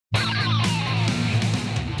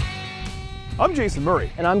I'm Jason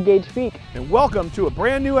Murray. And I'm Gage, and welcome to a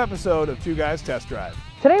brand new episode of Two Guys Test Drive.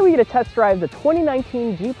 Today we get to test drive the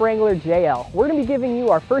 2019 Jeep Wrangler JL. We're going to be giving you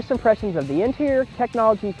our first impressions of the interior,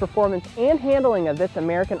 technology, performance, and handling of this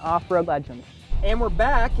American off-road legend. And we're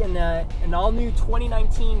back in an all-new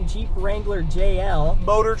 2019 Jeep Wrangler JL.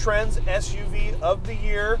 Motor Trend's SUV of the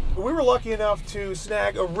year. We were lucky enough to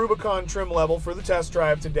snag a Rubicon trim level for the test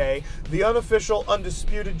drive today. The unofficial,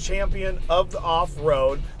 undisputed champion of the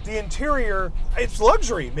off-road. The interior, it's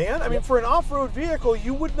luxury, man. I mean, for an off-road vehicle,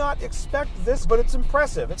 you would not expect this, but it's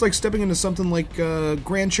impressive. It's like stepping into something like a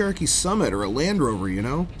Grand Cherokee Summit or a Land Rover, you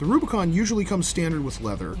know? The Rubicon usually comes standard with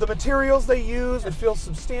leather. The materials they use, it feels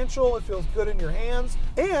substantial, it feels good in your hands,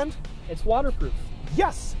 and it's waterproof.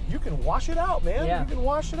 yes, you can wash it out, man. Yeah. You can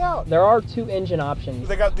wash it out. There are two engine options.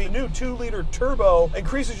 They got the new 2-liter turbo,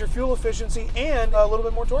 increases your fuel efficiency and a little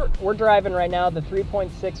bit more torque. We're driving right now the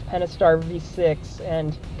 3.6 Pentastar V6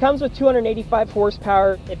 and comes with 285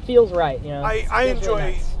 horsepower. It feels right, you know. I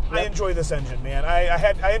enjoy this engine, man.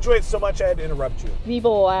 I enjoy it so much I had to interrupt you.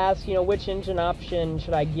 People will ask, you know, which engine option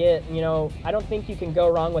should I get? You know, I don't think you can go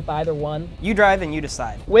wrong with either one. You drive and you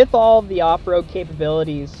decide. With all the off-road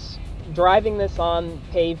capabilities, driving this on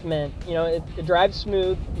pavement, you know, it drives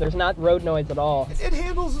smooth. There's not road noise at all. It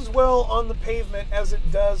handles as well on the pavement as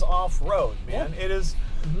it does off-road, man. Yeah. It is.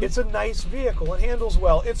 It's a nice vehicle. It handles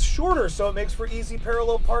well. It's shorter, so it makes for easy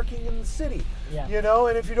parallel parking in the city. Yeah. You know,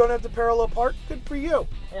 and if you don't have to parallel park, good for you.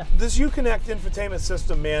 Yeah. This Uconnect infotainment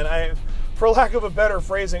system, man, for lack of a better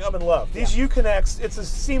phrasing, I'm in love. These Uconnects, it's a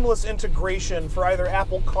seamless integration for either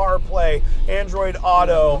Apple CarPlay, Android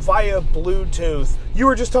Auto, via Bluetooth. You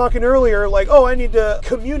were just talking earlier, like, oh, I need to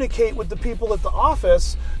communicate with the people at the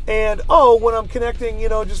office, and oh, when I'm connecting, you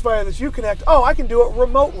know, just via this Uconnect, oh, I can do it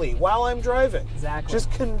remotely while I'm driving. Exactly. Just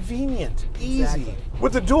convenient, easy. Exactly.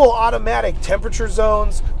 With the dual automatic temperature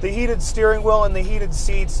zones, the heated steering wheel, and the heated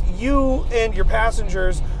seats, you and your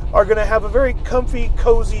passengers are going to have a very comfy,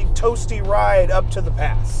 cozy, toasty ride up to the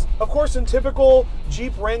pass. Of course, in typical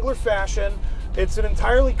Jeep Wrangler fashion, it's an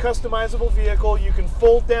entirely customizable vehicle. You can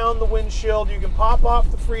fold down the windshield, you can pop off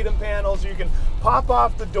the freedom panels, you can pop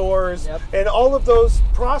off the doors, and all of those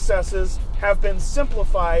processes have been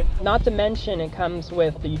simplified. Not to mention it comes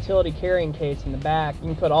with the utility carrying case in the back. You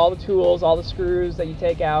can put all the tools, all the screws that you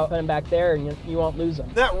take out, put them back there, and you won't lose them.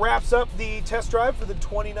 That wraps up the test drive for the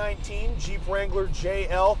 2019 Jeep Wrangler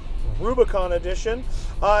JL Rubicon Edition.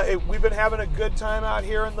 We've been having a good time out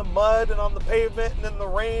here in the mud and on the pavement and in the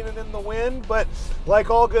rain and in the wind, but like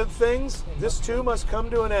all good things, this too must come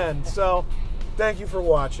to an end. So thank you for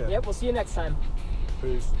watching. Yep, we'll see you next time.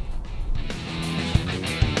 Peace.